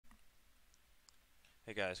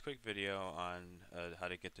Hey guys, quick video on how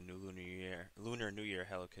to get the new Lunar New Year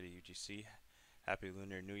Hello Kitty UGC. Happy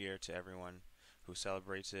Lunar New Year to everyone who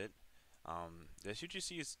celebrates it. This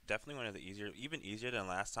UGC is definitely one of the even easier than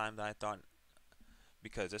last time that I thought,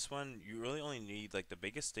 because this one you really only need, like, the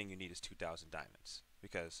biggest thing you need is 2,000 diamonds.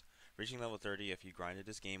 Because reaching level 30, if you grinded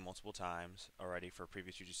this game multiple times already for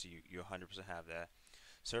previous UGC, you 100% have that.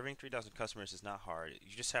 Serving 3,000 customers is not hard.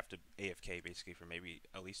 You just have to AFK basically for maybe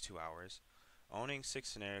at least 2 hours. Owning 6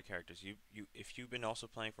 scenario characters. If you've been also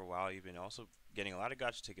playing for a while, you've been also getting a lot of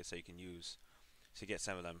gacha tickets that you can use to get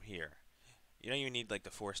some of them here. You know, you need like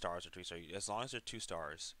the 4 stars or 3 stars. As long as they're 2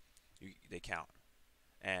 stars, they count.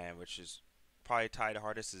 And which is probably tied the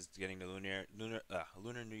hardest is getting the Lunar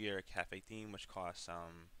New Year cafe theme, which costs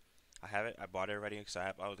I have it. I bought it already because I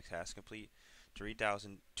have all the tasks complete.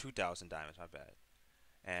 2,000 diamonds. My bad.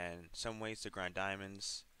 And some ways to grind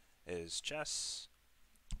diamonds is chests.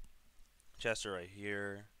 Chests are right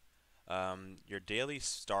here. Your daily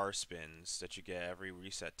star spins that you get every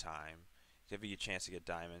reset time give you a chance to get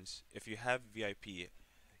diamonds. If you have VIP,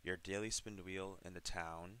 your daily spin wheel in the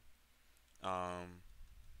town. Um,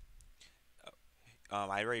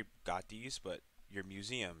 I already got these, but your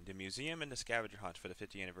the museum and the scavenger hunt for the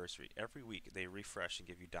 50th anniversary. Every week they refresh and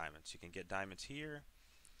give you diamonds. You can get diamonds here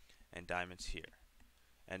and diamonds here.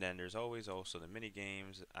 And then there's always also the mini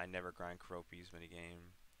games. I never grind Kuropi's mini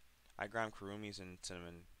game. I grind Kurumis and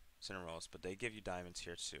cinnamon rolls, but they give you diamonds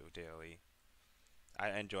here too daily.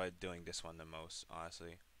 I enjoyed doing this one the most,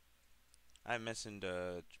 honestly. I'm missing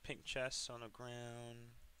the pink chests on the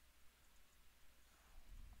ground.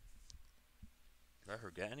 Did I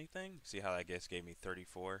forget anything? See how I guess gave me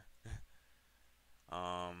 34?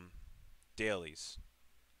 um, Dailies.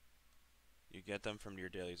 You get them from your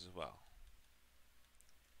dailies as well.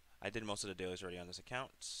 I did most of the dailies already on this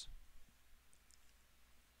account.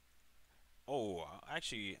 Oh,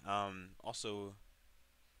 actually, also,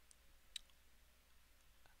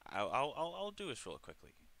 I'll do this real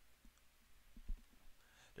quickly.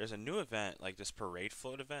 There's a new event, like this parade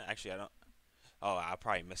float event. Actually, I don't. Oh, I'll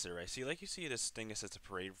probably miss it, right? See, like, you see this thing that says the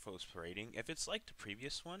parade float's parading. If it's like the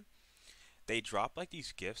previous one, they drop like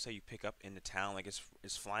these gifts that you pick up in the town. Like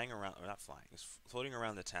it's flying around, or not flying. It's floating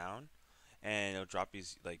around the town, and it'll drop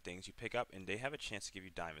these like things you pick up, and they have a chance to give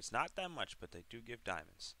you diamonds. Not that much, but they do give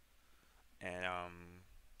diamonds. And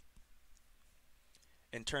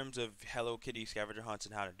in terms of Hello Kitty scavenger hunts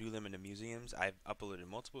and how to do them in the museums, I've uploaded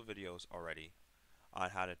multiple videos already on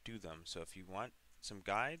how to do them. So if you want some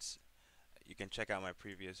guides, you can check out my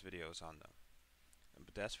previous videos on them.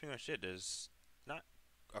 But that's pretty much it. There's not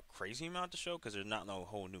a crazy amount to show because there's not no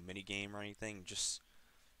whole new mini game or anything. Just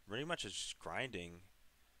pretty much just grinding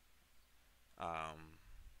um,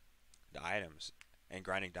 the items and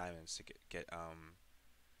grinding diamonds to get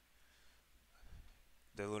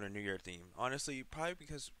the Lunar New Year theme. Honestly, probably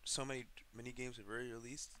because so many mini games have already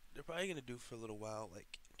released, they're probably gonna do for a little while,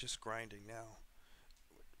 like just grinding now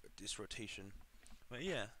with this rotation. But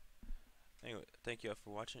yeah. Anyway, thank you all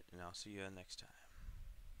for watching, and I'll see you next time.